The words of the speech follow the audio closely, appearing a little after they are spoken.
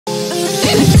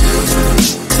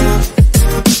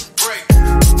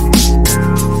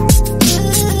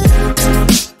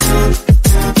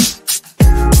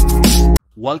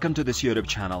Welcome to this YouTube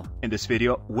channel. In this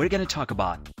video, we're going to talk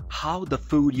about how the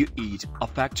food you eat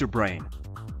affects your brain.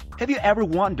 Have you ever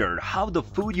wondered how the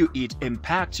food you eat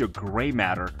impacts your gray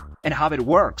matter and how it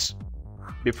works?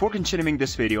 Before continuing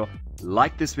this video,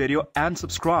 like this video and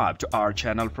subscribe to our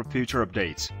channel for future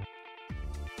updates.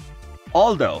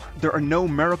 Although there are no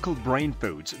miracle brain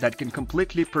foods that can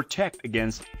completely protect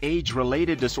against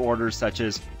age-related disorders such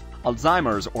as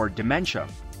Alzheimer's or dementia,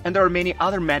 and there are many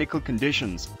other medical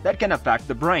conditions that can affect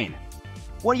the brain.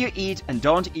 What you eat and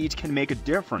don't eat can make a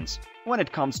difference when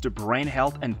it comes to brain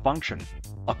health and function,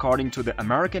 according to the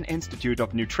American Institute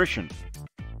of Nutrition.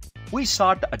 We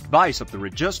sought the advice of the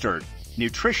registered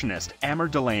nutritionist Amber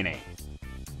Delaney.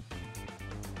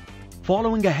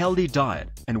 Following a healthy diet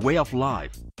and way of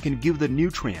life can give the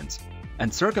nutrients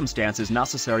and circumstances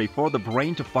necessary for the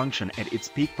brain to function at its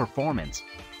peak performance.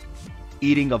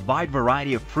 Eating a wide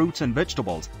variety of fruits and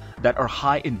vegetables that are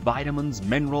high in vitamins,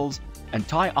 minerals, and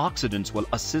antioxidants will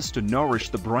assist to nourish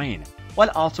the brain, while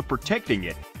also protecting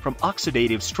it from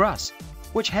oxidative stress,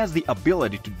 which has the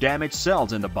ability to damage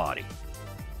cells in the body.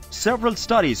 Several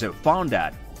studies have found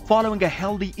that following a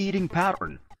healthy eating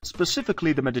pattern,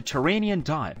 specifically the Mediterranean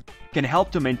diet, can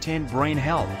help to maintain brain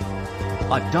health.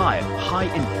 A diet high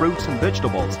in fruits and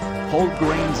vegetables, whole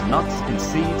grains, nuts, and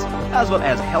seeds, as well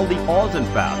as healthy oils and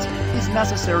fats, is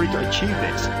necessary to achieve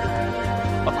this.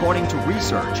 According to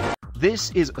research,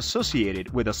 this is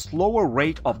associated with a slower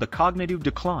rate of the cognitive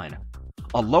decline,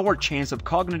 a lower chance of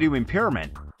cognitive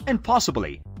impairment, and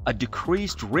possibly a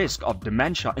decreased risk of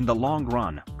dementia in the long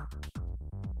run.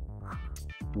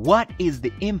 What is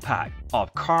the impact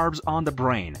of carbs on the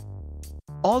brain?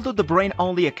 Although the brain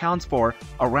only accounts for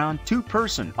around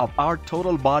 2% of our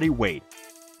total body weight,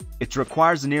 it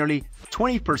requires nearly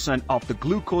 20% of the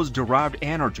glucose-derived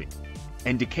energy,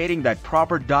 indicating that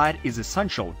proper diet is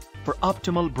essential for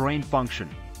optimal brain function.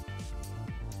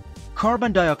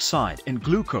 Carbon dioxide and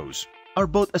glucose are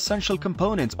both essential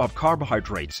components of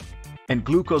carbohydrates, and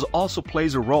glucose also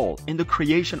plays a role in the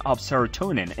creation of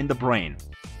serotonin in the brain,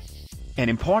 an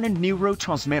important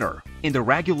neurotransmitter in the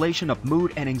regulation of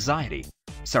mood and anxiety.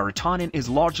 Serotonin is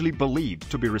largely believed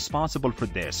to be responsible for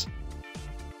this.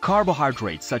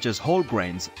 Carbohydrates such as whole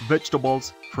grains,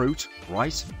 vegetables, fruit,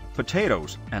 rice,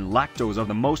 potatoes, and lactose are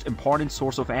the most important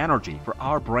source of energy for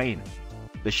our brain,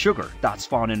 the sugar that's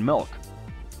found in milk.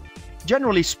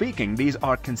 Generally speaking, these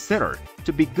are considered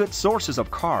to be good sources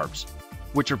of carbs,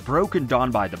 which are broken down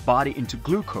by the body into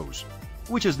glucose,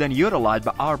 which is then utilized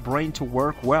by our brain to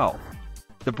work well.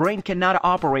 The brain cannot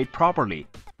operate properly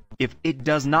if it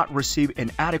does not receive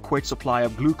an adequate supply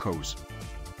of glucose.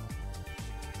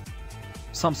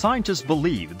 Some scientists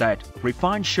believe that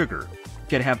refined sugar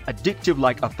can have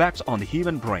addictive-like effects on the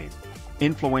human brain,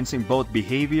 influencing both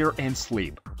behavior and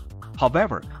sleep.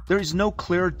 However, there is no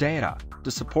clear data to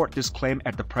support this claim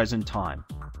at the present time.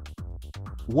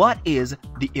 What is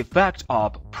the effect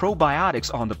of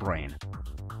probiotics on the brain?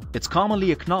 It's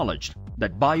commonly acknowledged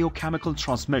that biochemical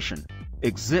transmission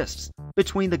exists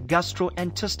between the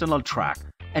gastrointestinal tract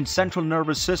and central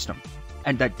nervous system,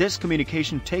 and that this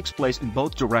communication takes place in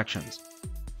both directions.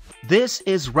 This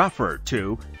is referred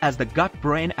to as the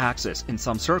gut-brain axis in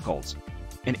some circles,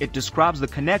 and it describes the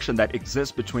connection that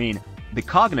exists between the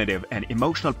cognitive and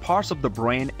emotional parts of the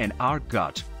brain and our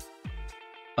gut.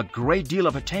 A great deal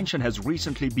of attention has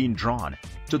recently been drawn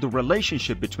to the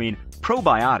relationship between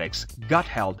probiotics, gut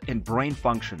health, and brain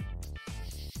function.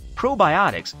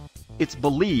 Probiotics, it's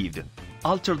believed,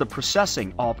 alter the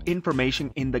processing of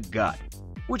information in the gut,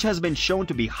 which has been shown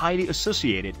to be highly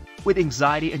associated with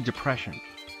anxiety and depression.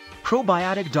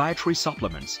 Probiotic dietary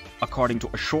supplements, according to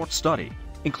a short study,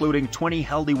 including 20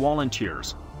 healthy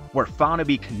volunteers, were found to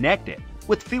be connected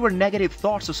with fewer negative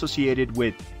thoughts associated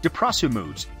with depressive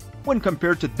moods when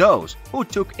compared to those who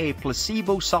took a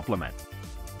placebo supplement.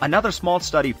 Another small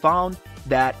study found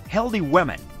that healthy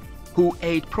women who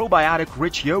ate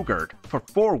probiotic-rich yogurt for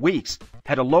 4 weeks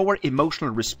had a lower emotional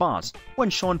response when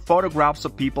shown photographs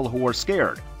of people who were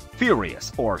scared,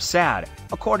 furious, or sad,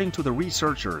 according to the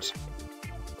researchers.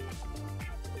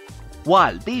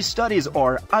 While these studies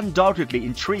are undoubtedly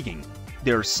intriguing,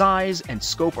 their size and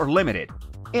scope are limited,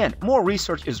 and more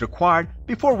research is required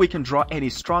before we can draw any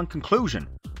strong conclusion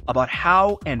about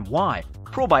how and why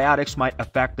probiotics might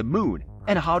affect the mood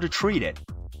and how to treat it.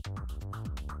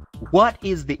 What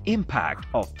is the impact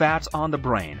of fats on the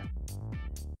brain?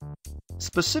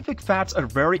 Specific fats are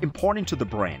very important to the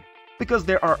brain because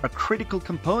they are a critical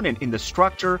component in the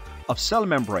structure of cell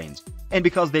membranes and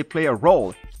because they play a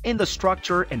role in the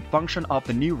structure and function of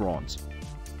the neurons.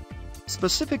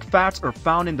 Specific fats are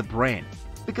found in the brain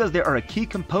because they are a key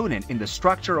component in the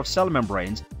structure of cell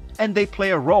membranes and they play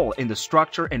a role in the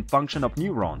structure and function of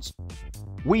neurons.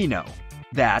 We know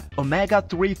that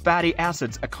omega-3 fatty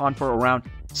acids account for around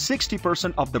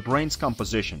 60% of the brain's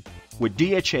composition, with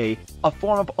DHA, a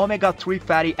form of omega-3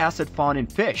 fatty acid found in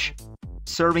fish,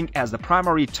 serving as the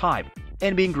primary type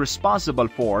and being responsible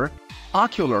for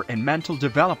ocular and mental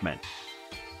development.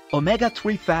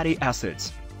 Omega-3 fatty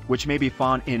acids, which may be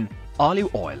found in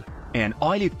olive oil and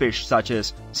oily fish such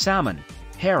as salmon,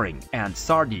 herring, and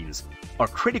sardines, are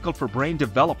critical for brain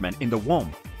development in the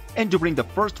womb and during the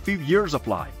first few years of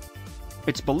life.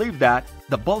 It's believed that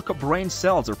the bulk of brain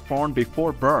cells are formed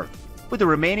before birth, with the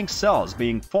remaining cells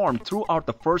being formed throughout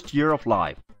the first year of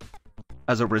life.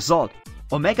 As a result,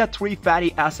 omega-3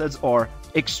 fatty acids are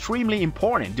extremely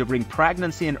important during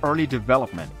pregnancy and early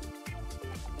development.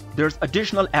 There's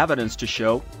additional evidence to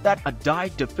show that a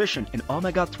diet deficient in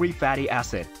omega-3 fatty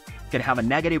acid can have a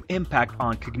negative impact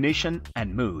on cognition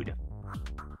and mood.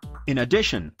 In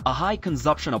addition, a high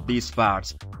consumption of these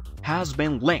fats has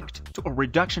been linked to a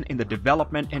reduction in the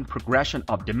development and progression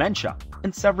of dementia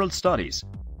in several studies.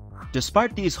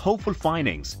 Despite these hopeful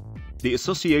findings, the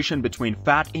association between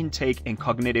fat intake and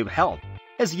cognitive health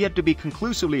has yet to be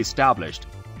conclusively established.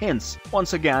 Hence,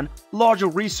 once again, larger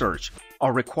research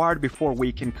are required before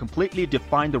we can completely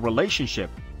define the relationship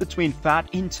between fat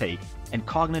intake and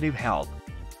cognitive health.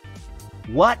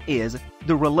 What is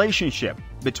the relationship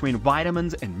between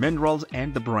vitamins and minerals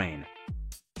and the brain?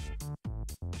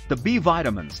 The B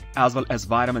vitamins, as well as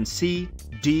vitamin C,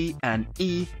 D, and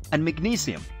E, and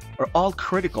magnesium, are all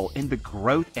critical in the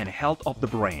growth and health of the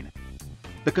brain.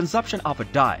 The consumption of a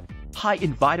diet high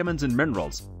in vitamins and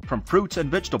minerals from fruits and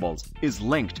vegetables is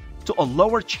linked to a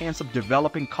lower chance of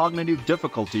developing cognitive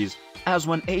difficulties as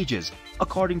one ages,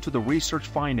 according to the research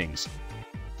findings.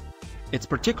 It's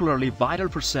particularly vital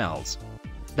for cells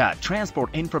that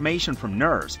transport information from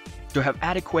nerves to have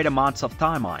adequate amounts of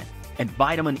thiamine and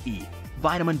vitamin E,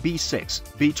 vitamin B6,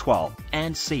 B12,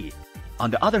 and C,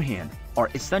 on the other hand, are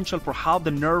essential for how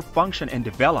the nerve function and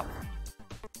develop.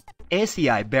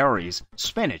 Acai berries,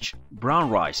 spinach, brown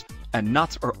rice, and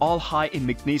nuts are all high in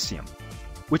magnesium,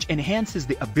 which enhances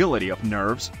the ability of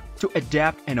nerves to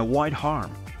adapt and avoid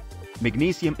harm.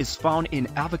 Magnesium is found in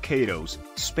avocados,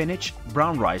 spinach,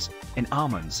 brown rice, and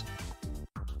almonds.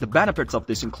 The benefits of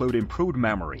this include improved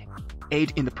memory,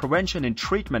 aid in the prevention and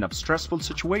treatment of stressful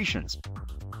situations,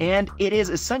 and it is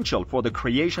essential for the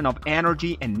creation of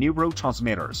energy and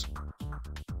neurotransmitters.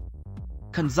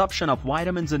 Consumption of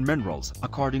vitamins and minerals,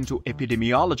 according to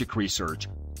epidemiologic research,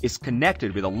 is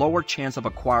connected with a lower chance of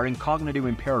acquiring cognitive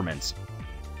impairments.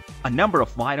 A number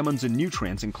of vitamins and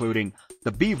nutrients, including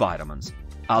the B vitamins,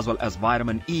 as well as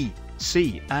vitamin E,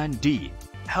 C, and D,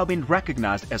 have been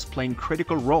recognized as playing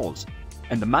critical roles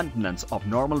in the maintenance of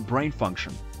normal brain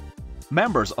function.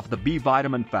 Members of the B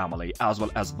vitamin family, as well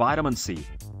as vitamin C,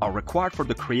 are required for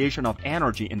the creation of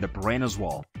energy in the brain as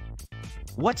well.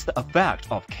 What's the effect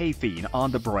of caffeine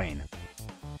on the brain?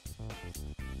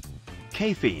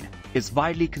 Caffeine is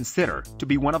widely considered to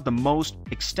be one of the most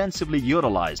extensively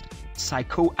utilized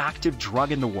psychoactive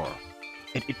drug in the world,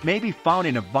 and it may be found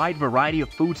in a wide variety of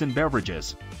foods and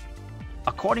beverages.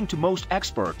 According to most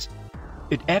experts,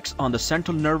 it acts on the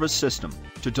central nervous system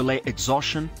to delay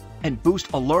exhaustion and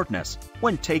boost alertness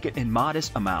when taken in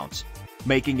modest amounts,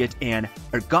 making it an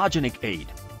ergogenic aid,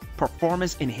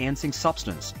 performance-enhancing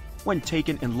substance when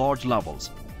taken in large levels.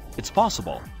 It's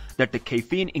possible that the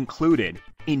caffeine included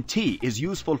in tea is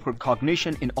useful for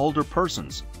cognition in older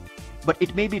persons, but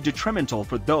it may be detrimental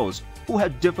for those who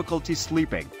have difficulty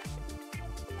sleeping.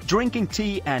 Drinking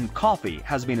tea and coffee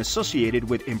has been associated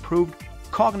with improved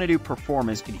cognitive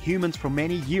performance in humans for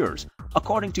many years,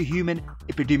 according to human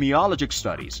epidemiologic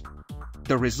studies.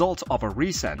 The results of a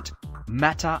recent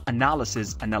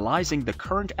meta-analysis analyzing the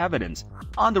current evidence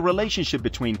on the relationship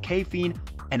between caffeine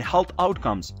and health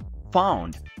outcomes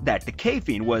found that the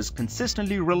caffeine was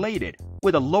consistently related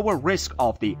with a lower risk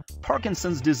of the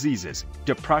Parkinson's diseases,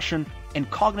 depression, and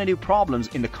cognitive problems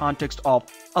in the context of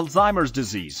Alzheimer's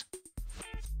disease.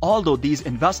 Although these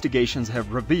investigations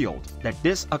have revealed that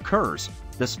this occurs,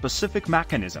 the specific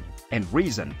mechanism and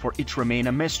reason for it remain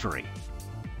a mystery.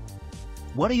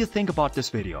 What do you think about this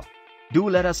video? Do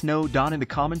let us know down in the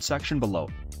comment section below.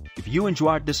 If you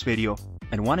enjoyed this video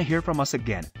and want to hear from us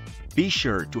again, be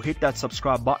sure to hit that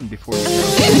subscribe button before you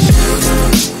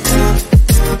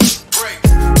go.